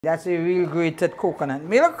That's a real grated coconut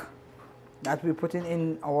milk that we're putting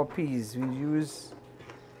in our peas. We use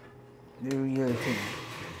the real thing.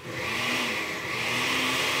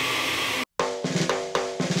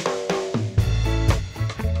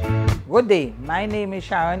 Good day, my name is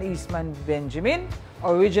Sharon Eastman Benjamin,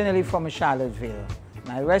 originally from Charlotteville.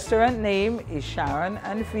 My restaurant name is Sharon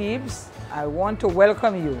and Phoebes. I want to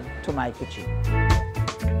welcome you to my kitchen.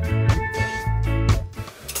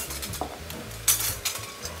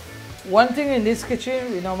 One thing in this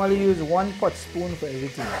kitchen, we normally use 1 pot spoon for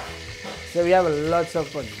everything. So we have lots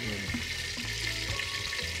of pot spoons.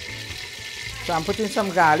 So I'm putting some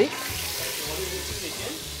garlic.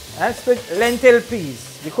 Let's put lentil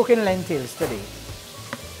peas. We're cooking lentils today.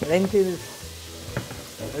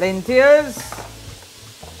 Lentils.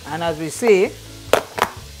 And as we say,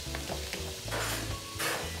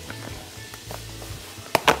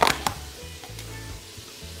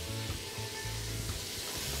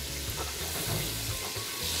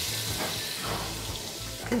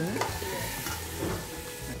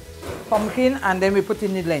 pumpkin, and then we put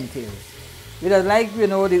in the lentils. We just like, you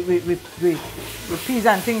know, the peas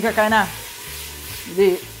and things are kind of,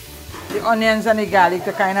 the onions and the garlic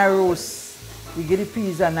to kind of roast. We give the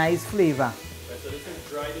peas a nice flavor. So this is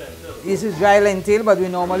dry lentil? This is dry lentil, but we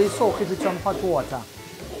normally soak it with some hot water.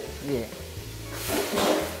 Yeah.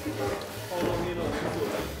 How long you know to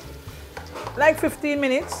soak? Like 15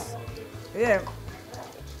 minutes. Yeah.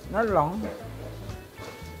 Not long.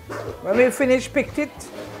 When we finish, picked it,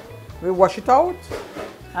 we wash it out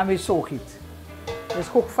and we soak it. It's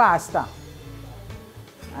cook faster.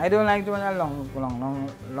 I don't like doing a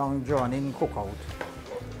long drawn in cookout.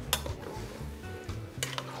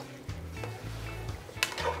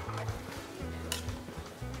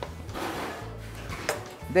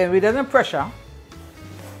 Then we doesn't pressure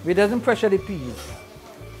the peas.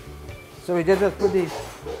 So we just put the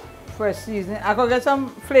fresh seasoning. I could get some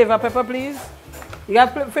flavor pepper, please. You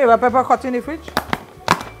got flavor pepper cut in the fridge?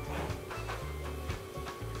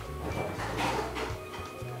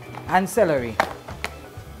 And celery.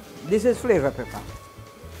 This is flavor pepper.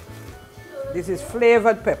 This is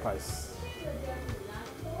flavored peppers.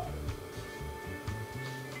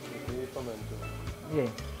 Yeah,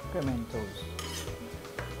 pimentos.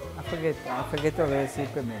 I forget to say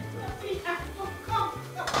pimentos.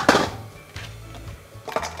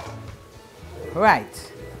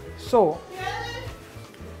 Right. So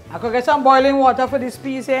I could get some boiling water for this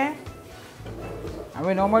peas here. And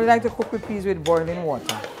we normally like to cook with peas with boiling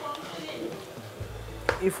water.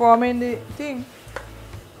 If forming the thing,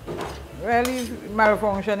 really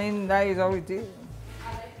malfunctioning, that is how it is.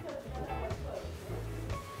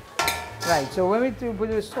 Right, so when we put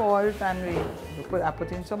the salt and I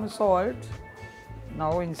put in some salt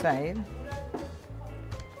now inside.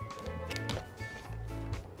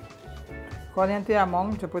 According to the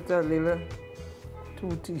amount, you put a little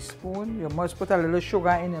 2 teaspoons. You must put a little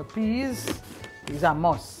sugar in your peas. It's a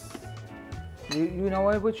must. You know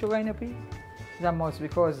why you put sugar in your peas? It's a must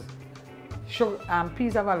because sugar,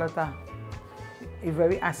 peas have a lot of, it's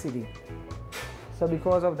very acidic. So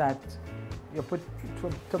because of that, you put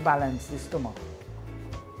to balance the stomach.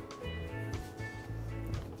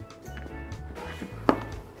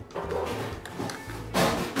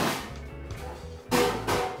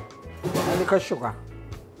 A little sugar.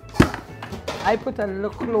 I put a little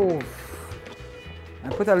clove. I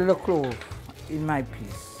put a little clove in my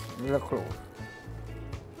peas. A little clove.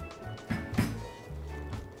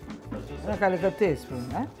 Like a little teaspoon,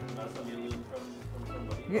 eh?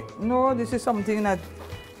 Yeah, no, this is something that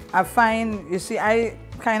I find, you see, I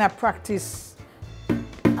kind of practice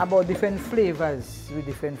about different flavors with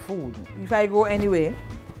different food. If I go anywhere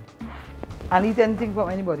and eat anything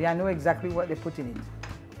from anybody, I know exactly what they put in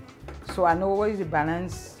it. So I know what is the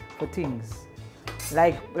balance for things.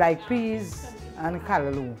 Like peas and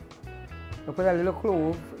callaloo. You put a little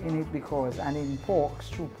clove in it because, and in pork,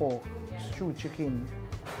 stewed chicken,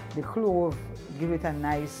 the clove give it a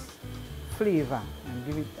nice flavor and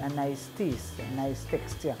give it a nice taste, a nice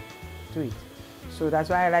texture to it. So that's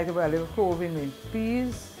why I like to put a little clove in the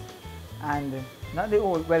peas, and not the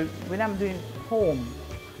old, well, when I'm doing home,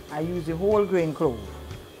 I use the whole grain clove.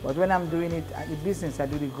 But when I'm doing it at the business, I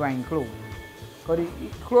do the grind clove. Because the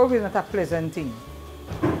clove is not a pleasant thing.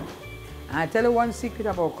 And I tell you one secret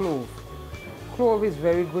about clove. Clove is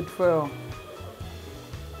very good for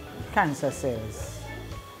cancer cells.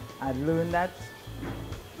 I learned that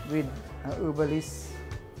with an herbalist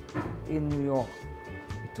in New York.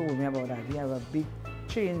 He told me about that. He has a big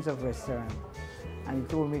chains of restaurants. And he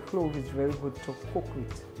told me clove is very good to cook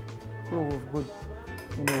with. Clove good,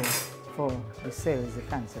 you know, for the cells, the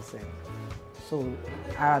cancer cells. So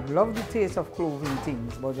I love the taste of clove in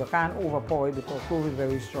things, but you can't overpower it because clove is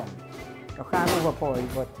very strong. You can't overpower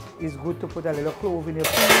it, but it's good to put a little clove in your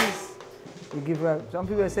peas. You give some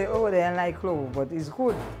people say, oh, they don't like clove, but it's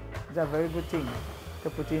good. It's a very good thing to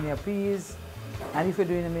put in your peas. And if you're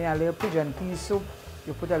doing a little pigeon pea soup,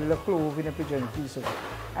 you put a little clove in a pigeon pea soup.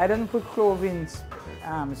 I don't put clove in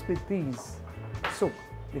split peas soup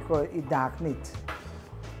because it darkens it.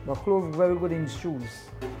 But clove is very good in stews.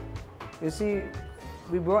 You see,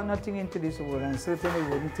 we brought nothing into this world and certainly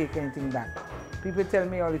wouldn't take anything back. People tell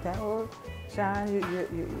me all the time, oh, Sharon,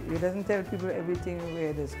 you doesn't tell people everything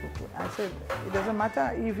where there's cook. I said, it doesn't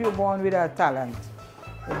matter if you're born with a talent,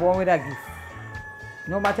 you're born with a gift.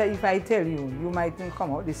 No matter if I tell you, you mightn't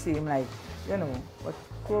come out the same, like, you know, but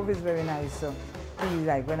clove is very nice. So,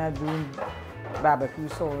 like when I'm doing barbecue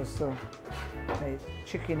sauce, so, like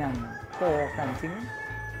chicken and pork and things,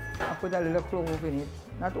 I put a little clove in it,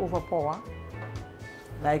 not overpower,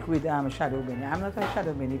 like with shadow benny. I'm not a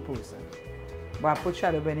shadow benny person, but I put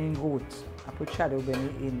shadow benny in goat. I put shadow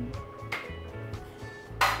benny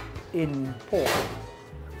in pork.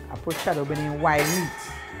 I put shadow benny in wild meat.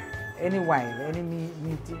 Any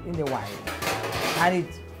meat in the wild. And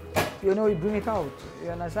it, you know, you bring it out,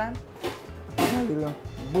 you understand? A little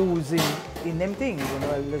booze in them things, you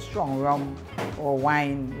know, a little strong rum or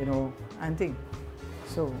wine, you know, and things.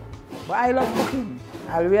 So, but I love cooking.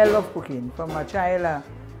 I really love cooking. From a child, I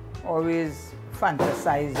always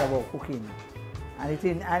fantasize about cooking. And it's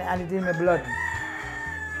in my blood.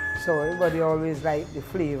 So everybody always like the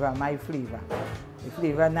flavor, my flavor. The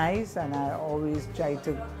flavor nice, and I always try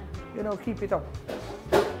to, you know, keep it up.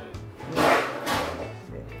 Yeah.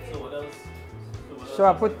 So what else? So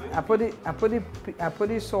I put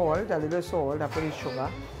the salt, a little salt. I put the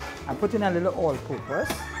sugar. I put in a little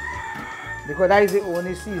all-purpose because that is the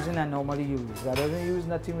only season I normally use. I don't use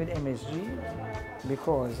nothing with MSG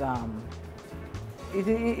because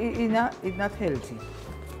it's not healthy.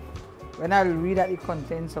 When I read at the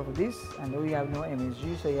contents of this, I know you have no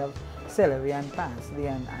MSG, so you have celery and parsley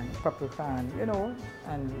and paprika and, you know,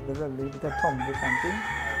 and a little bit of turmeric and things.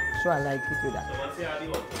 So I like it with that. So once you add the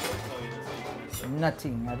all-purpose,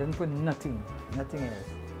 nothing. I don't put nothing else.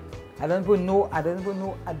 I don't put no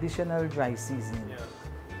additional dry seasoning. Yeah.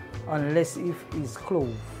 Unless if it's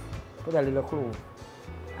clove. Put a little clove.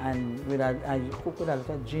 And I cook with a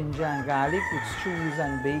little ginger and garlic with stews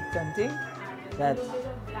and baked and things. That.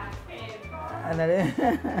 And then,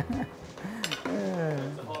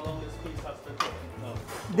 so how long this piece has to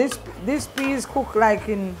cook? this piece cook like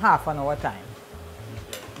in half an hour time.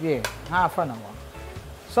 Yeah, half an hour.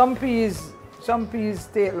 Some peas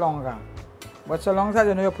take longer. But so long as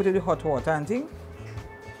you know you put it in hot water and things.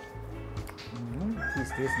 This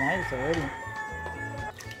tastes nice already.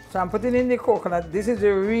 So I'm putting in the coconut. This is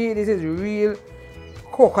real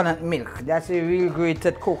coconut milk. That's a real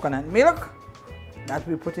grated coconut milk that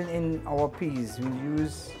we're putting in our peas. We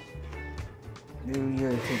use the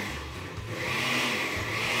real thing.